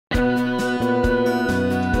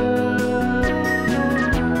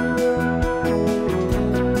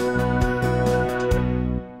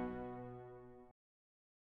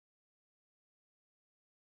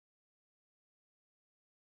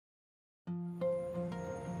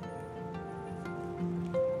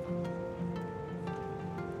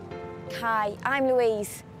Hi, I'm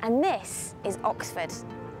Louise, and this is Oxford.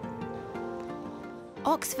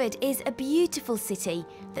 Oxford is a beautiful city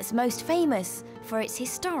that's most famous for its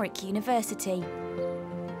historic university.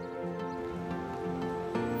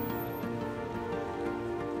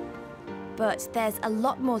 But there's a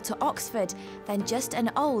lot more to Oxford than just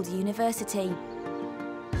an old university.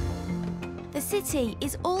 The city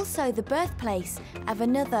is also the birthplace of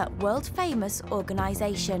another world-famous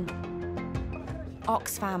organisation,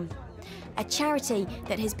 Oxfam, a charity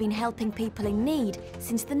that has been helping people in need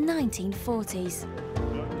since the 1940s.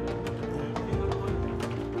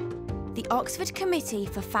 The Oxford Committee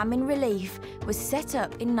for Famine Relief was set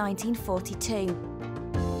up in 1942.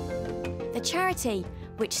 The charity,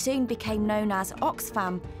 which soon became known as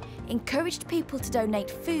Oxfam, encouraged people to donate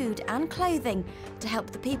food and clothing to help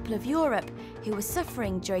the people of Europe who were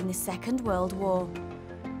suffering during the Second World War.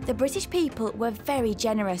 The British people were very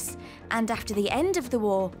generous, and after the end of the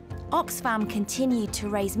war, Oxfam continued to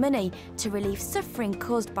raise money to relieve suffering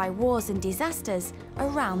caused by wars and disasters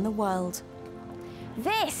around the world.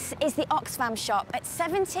 This is the Oxfam shop at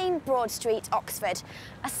 17 Broad Street, Oxford,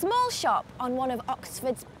 a small shop on one of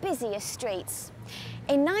Oxford's busiest streets.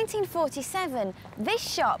 In 1947, this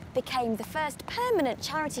shop became the first permanent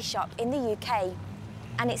charity shop in the UK,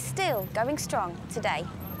 and it's still going strong today.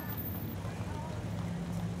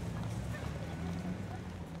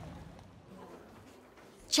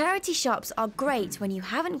 Charity shops are great when you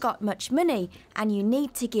haven't got much money and you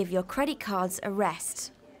need to give your credit cards a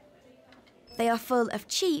rest. They are full of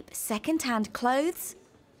cheap second-hand clothes,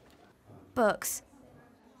 books,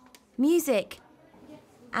 music,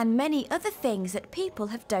 and many other things that people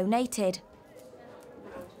have donated.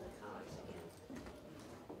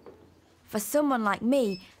 For someone like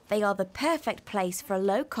me, they are the perfect place for a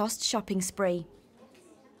low-cost shopping spree.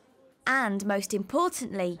 And most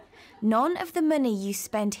importantly, none of the money you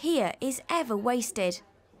spend here is ever wasted.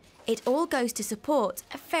 It all goes to support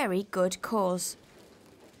a very good cause.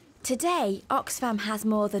 Today, Oxfam has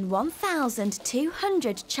more than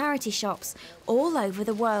 1,200 charity shops all over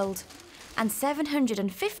the world, and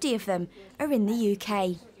 750 of them are in the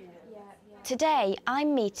UK. Today,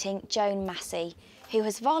 I'm meeting Joan Massey, who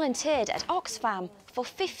has volunteered at Oxfam for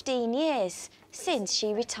 15 years, since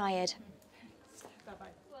she retired.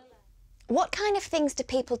 What kind of things do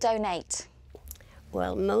people donate?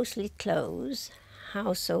 Well, mostly clothes,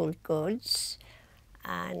 household goods,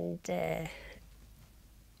 and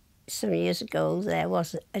some years ago there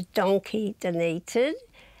was a donkey donated.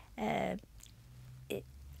 It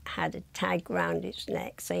had a tag round its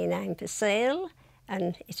neck saying "I'm for sale,"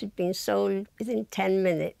 and it had been sold within 10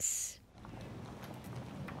 minutes.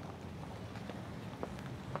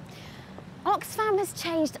 Oxfam has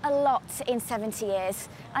changed a lot in 70 years,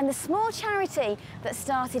 and the small charity that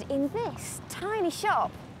started in this tiny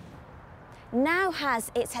shop now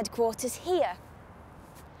has its headquarters here,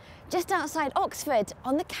 just outside Oxford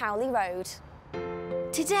on the Cowley Road.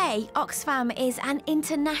 Today, Oxfam is an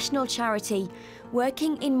international charity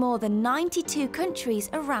working in more than 92 countries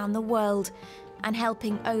around the world and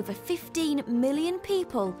helping over 15 million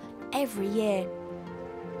people every year.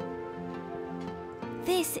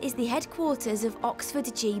 This is the headquarters of Oxford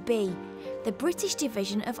GB, the British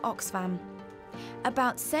division of Oxfam.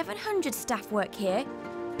 About 700 staff work here,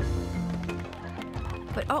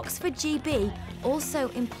 but Oxford GB also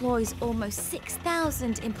employs almost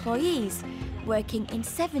 6,000 employees working in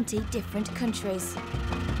 70 different countries.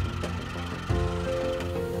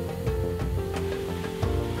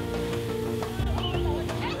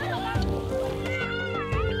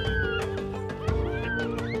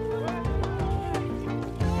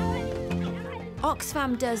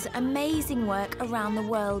 Oxfam does amazing work around the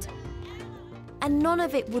world, and none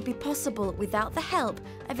of it would be possible without the help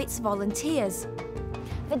of its volunteers.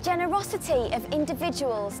 The generosity of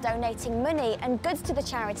individuals donating money and goods to the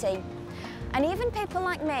charity, and even people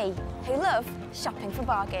like me who love shopping for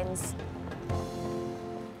bargains.